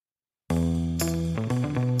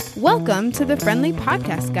Welcome to the Friendly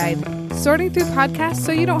Podcast Guide, sorting through podcasts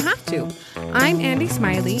so you don't have to. I'm Andy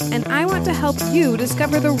Smiley, and I want to help you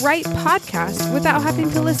discover the right podcast without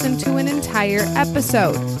having to listen to an entire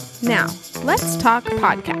episode. Now, let's talk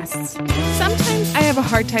podcasts. Sometimes I have a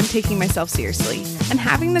hard time taking myself seriously and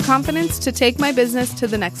having the confidence to take my business to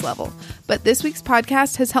the next level. But this week's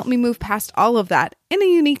podcast has helped me move past all of that in a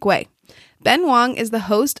unique way. Ben Wong is the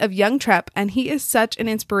host of Young Trep, and he is such an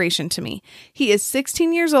inspiration to me. He is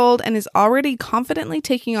 16 years old and is already confidently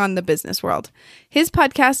taking on the business world. His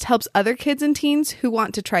podcast helps other kids and teens who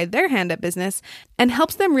want to try their hand at business and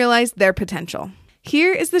helps them realize their potential.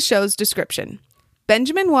 Here is the show's description.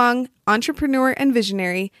 Benjamin Wong, entrepreneur and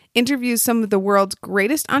visionary, interviews some of the world's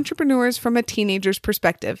greatest entrepreneurs from a teenager's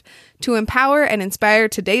perspective to empower and inspire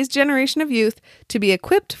today's generation of youth to be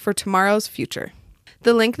equipped for tomorrow's future.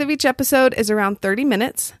 The length of each episode is around 30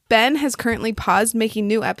 minutes. Ben has currently paused making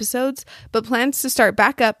new episodes, but plans to start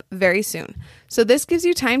back up very soon. So this gives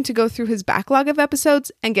you time to go through his backlog of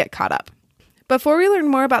episodes and get caught up. Before we learn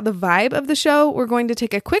more about the vibe of the show, we're going to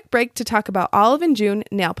take a quick break to talk about Olive & June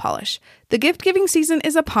nail polish. The gift-giving season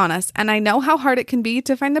is upon us, and I know how hard it can be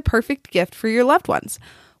to find the perfect gift for your loved ones.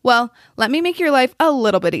 Well, let me make your life a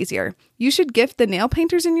little bit easier. You should gift the nail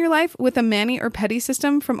painters in your life with a mani or pedi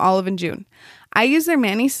system from Olive & June. I use their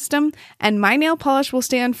mani system, and my nail polish will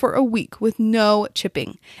stand for a week with no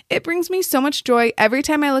chipping. It brings me so much joy every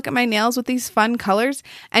time I look at my nails with these fun colors,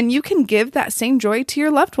 and you can give that same joy to your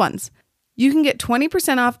loved ones. You can get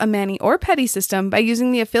 20% off a mani or pedi system by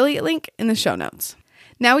using the affiliate link in the show notes.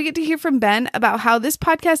 Now we get to hear from Ben about how this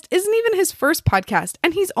podcast isn't even his first podcast,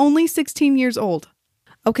 and he's only 16 years old.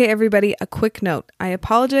 Okay, everybody, a quick note. I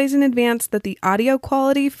apologize in advance that the audio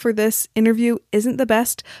quality for this interview isn't the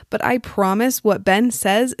best, but I promise what Ben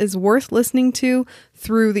says is worth listening to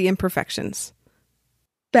through the imperfections.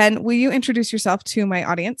 Ben, will you introduce yourself to my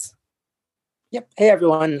audience? Yep. Hey,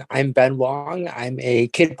 everyone. I'm Ben Wong. I'm a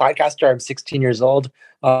kid podcaster. I'm 16 years old,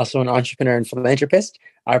 also an entrepreneur and philanthropist.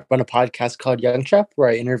 I run a podcast called Young Trep, where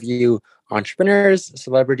I interview entrepreneurs,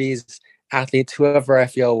 celebrities, athletes, whoever I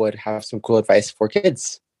feel would have some cool advice for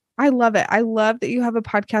kids. I love it. I love that you have a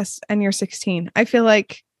podcast and you're 16. I feel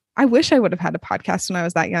like I wish I would have had a podcast when I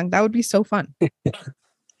was that young. That would be so fun.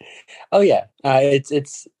 Oh, yeah.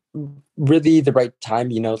 It's really the right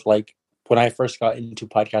time. You know, like when I first got into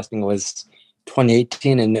podcasting was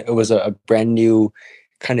 2018, and it was a brand new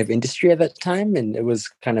kind of industry at that time. And it was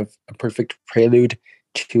kind of a perfect prelude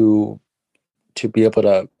to be able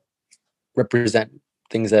to represent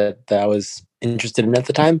things that I was interested in at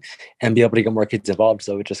the time and be able to get more kids involved.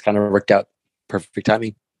 So it just kind of worked out. Perfect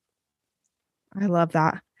timing. I love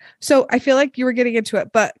that. So I feel like you were getting into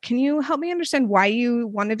it, but can you help me understand why you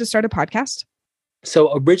wanted to start a podcast?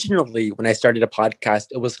 So originally, when I started a podcast,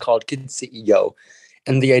 it was called Kid CEO.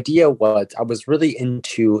 And the idea was I was really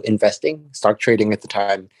into investing, stock trading at the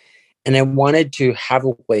time. And I wanted to have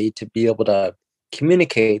a way to be able to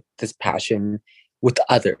communicate this passion with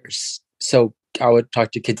others. So I would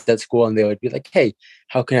talk to kids at school and they would be like, hey,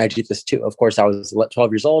 how can I do this too? Of course, I was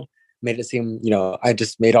 12 years old, made it seem, I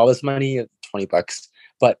just made all this money, $20,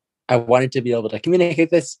 but I wanted to be able to communicate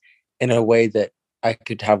this in a way that I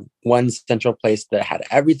could have one central place that had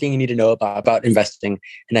everything you need to know about investing,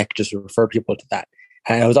 and I could just refer people to that.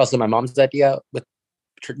 And it was also my mom's idea with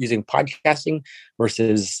using podcasting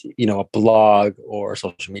versus, a blog or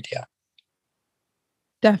social media.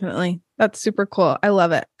 Definitely. That's super cool. I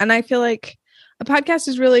love it. And I feel like a podcast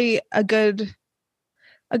is really a good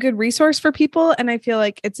resource for people. And I feel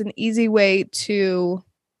like it's an easy way to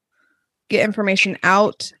get information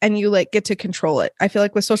out and you get to control it. I feel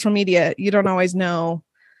like with social media, you don't always know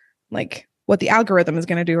what the algorithm is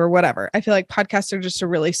going to do or whatever. I feel like podcasts are just a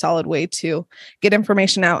really solid way to get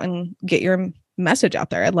information out and get your message out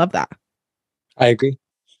there. I love that. I agree.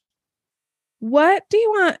 What do you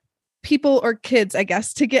want people or kids, I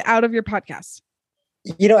guess, to get out of your podcast?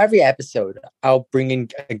 Every episode I'll bring in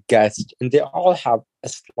a guest and they all have a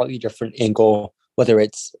slightly different angle, whether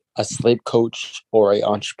it's a sleep coach or an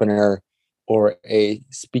entrepreneur or a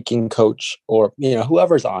speaking coach or,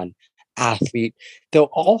 whoever's on, athlete. They'll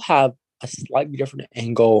all have a slightly different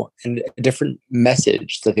angle and a different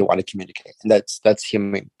message that they want to communicate. And that's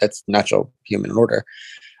human. That's natural human order.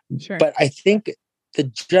 Sure. But I think the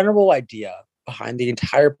general idea behind the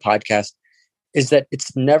entire podcast is that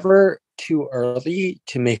it's never too early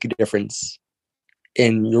to make a difference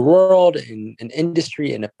in your world, in an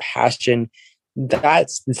industry, in a passion.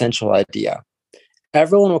 That's the central idea.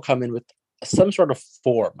 Everyone will come in with some sort of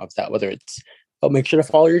form of that, whether it's, make sure to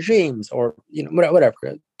follow your dreams or, whatever.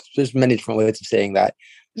 There's many different ways of saying that.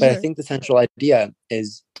 But I Sure. think the central idea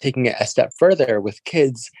is taking it a step further with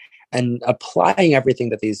kids and applying everything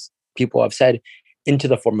that these people have said into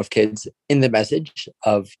the form of kids in the message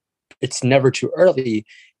of it's never too early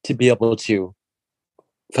to be able to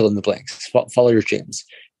fill in the blanks, follow your dreams,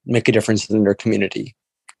 make a difference in their community.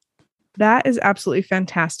 That is absolutely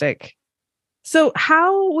fantastic. So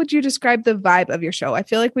how would you describe the vibe of your show? I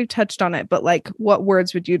feel like we've touched on it, but like what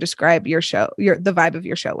words would you describe your show, the vibe of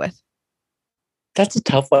your show with? That's a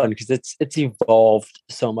tough one because it's evolved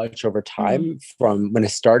so much over Mm. time. From when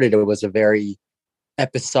it started, it was a very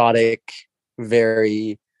episodic,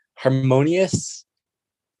 very harmonious,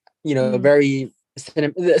 Mm. very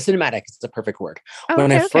cinematic is the perfect word. Oh,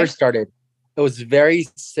 When I okay. Okay. first started, it was very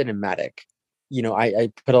cinematic.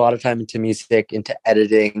 I put a lot of time into music, into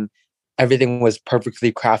editing. Everything was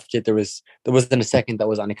perfectly crafted. There wasn't a second that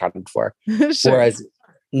was unaccounted for. Sure. Whereas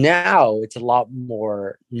now it's a lot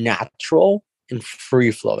more natural and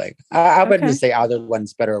free flowing. I wouldn't Okay. say either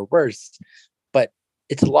one's better or worse, but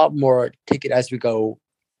it's a lot more take it as we go,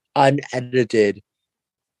 unedited,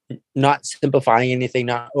 not simplifying anything,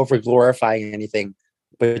 not over glorifying anything,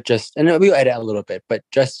 but just, and we edit a little bit, but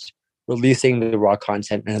just releasing the raw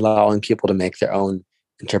content and allowing people to make their own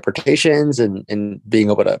interpretations and being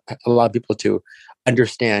able to allow people to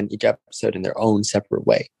understand each episode in their own separate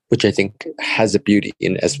way, which I think has a beauty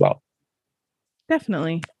in it as well.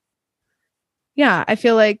 Definitely. Yeah. I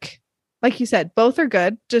feel like you said, both are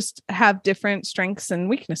good, just have different strengths and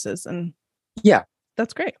weaknesses. And Yeah.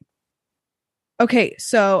 that's great. Okay.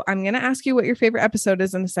 So I'm going to ask you what your favorite episode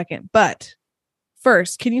is in a second, but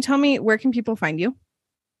first, can you tell me where can people find you?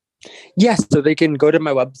 Yes, so they can go to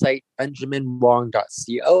my website,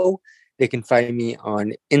 benjaminwong.co. They can find me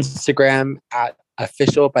on Instagram at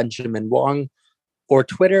official Benjamin Wong or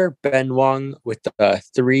Twitter, Ben Wong with a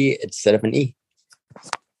 3 instead of an E.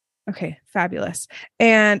 Okay, fabulous.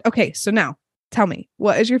 And okay, so now tell me,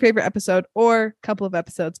 what is your favorite episode or couple of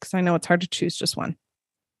episodes? Because I know it's hard to choose just one.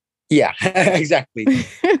 Yeah, exactly.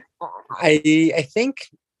 I think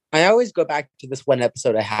I always go back to this one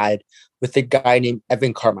episode I had with a guy named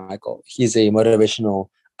Evan Carmichael. He's a motivational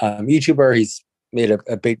YouTuber. He's made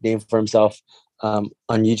a big name for himself on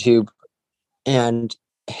YouTube. And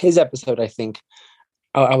his episode, I think,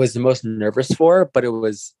 I was the most nervous for, but it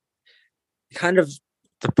was kind of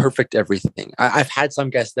the perfect everything. I've had some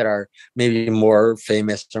guests that are maybe more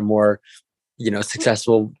famous or more,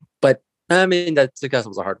 successful, but I mean, that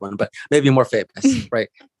successful was a hard one, but maybe more famous, right?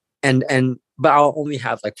 But I'll only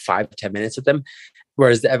have like 5 to 10 minutes with them.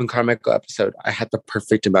 Whereas the Evan Carmichael episode, I had the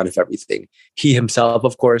perfect amount of everything. He himself,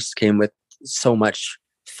 of course, came with so much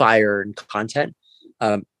fire and content,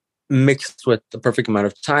 mixed with the perfect amount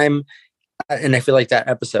of time. And I feel like that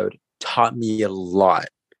episode taught me a lot,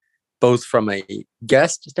 both from a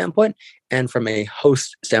guest standpoint and from a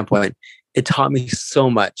host standpoint. It taught me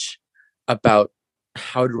so much about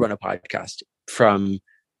how to run a podcast, from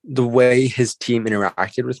the way his team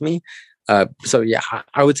interacted with me. So yeah,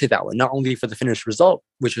 I would say that one, not only for the finished result,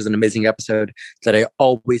 which was an amazing episode that I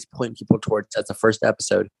always point people towards as the first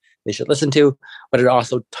episode they should listen to, but it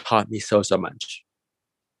also taught me so much.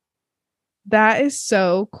 That is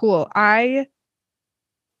so cool. I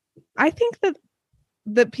think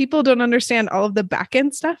that people don't understand all of the back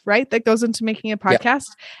end stuff, right? That goes into making a podcast.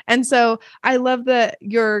 Yeah. And so I love that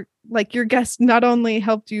your guest not only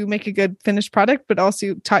helped you make a good finished product, but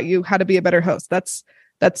also taught you how to be a better host. That's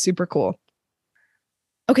super cool.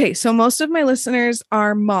 Okay. So most of my listeners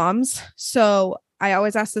are moms. So I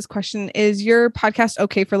always ask this question, is your podcast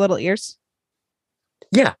okay for little ears?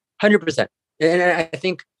 Yeah, 100%. And I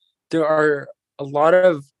think there are a lot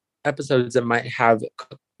of episodes that might have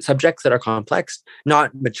subjects that are complex,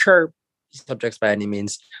 not mature subjects by any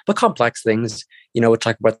means, but complex things. We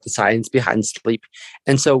talk about the science behind sleep.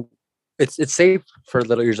 And so it's safe for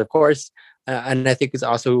little ears, of course. And I think it's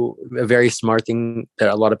also a very smart thing that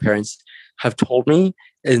a lot of parents have told me,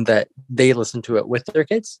 in that they listen to it with their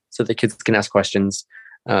kids, so the kids can ask questions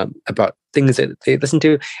about things that they listen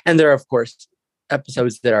to. And there are, of course,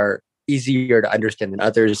 episodes that are easier to understand than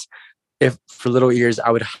others. If for little ears,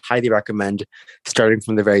 I would highly recommend starting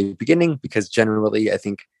from the very beginning, because generally, I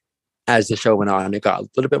think as the show went on, it got a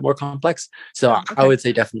little bit more complex. So okay. I would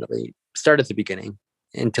say definitely start at the beginning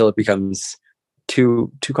until it becomes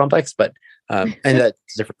too complex. But and that's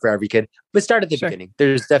different for every kid. But start at the beginning.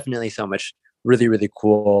 There's definitely so much really, really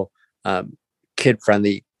cool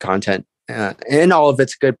kid-friendly content, and all of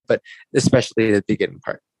it's good, but especially the beginning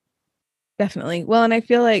part. Definitely. Well, and I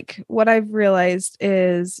feel like what I've realized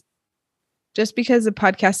is, just because a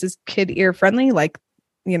podcast is kid ear friendly, like,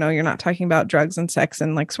 you're not talking about drugs and sex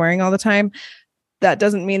and like swearing all the time, that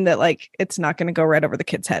doesn't mean that like it's not going to go right over the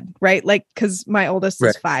kid's head, right? Like, because my oldest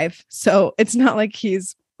is 5, so it's not like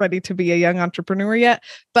he's ready to be a young entrepreneur yet,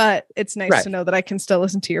 but it's nice to know that I can still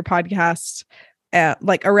listen to your podcast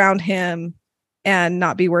like around him and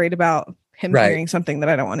not be worried about him hearing something that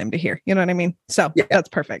I don't want him to hear. You know what I mean? So that's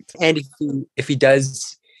perfect. And if he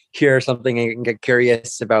does hear something and get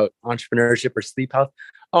curious about entrepreneurship or sleep health,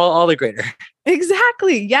 all the greater.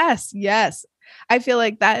 Exactly. Yes. I feel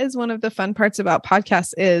like that is one of the fun parts about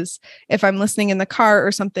podcasts is if I'm listening in the car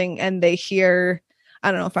or something and they hear, I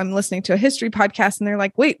don't know, if I'm listening to a history podcast and they're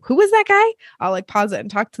like, wait, who was that guy? I'll like pause it and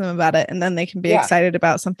talk to them about it. And then they can be excited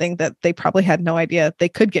about something that they probably had no idea they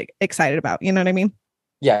could get excited about. You know what I mean?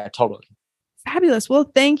 Yeah, totally. Fabulous. Well,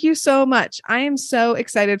 thank you so much. I am so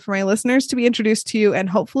excited for my listeners to be introduced to you and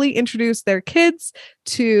hopefully introduce their kids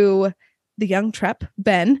to the young Trep,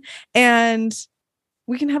 Ben, and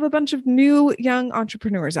we can have a bunch of new young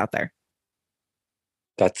entrepreneurs out there.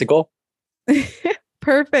 That's the goal.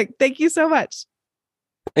 Perfect. Thank you so much.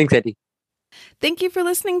 Thanks, Eddie. Thank you for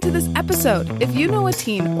listening to this episode. If you know a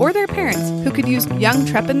teen or their parents who could use young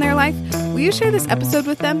Trep in their life, will you share this episode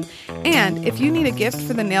with them? And if you need a gift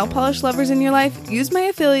for the nail polish lovers in your life, use my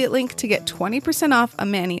affiliate link to get 20% off a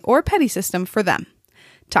mani or pedi system for them.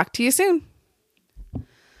 Talk to you soon.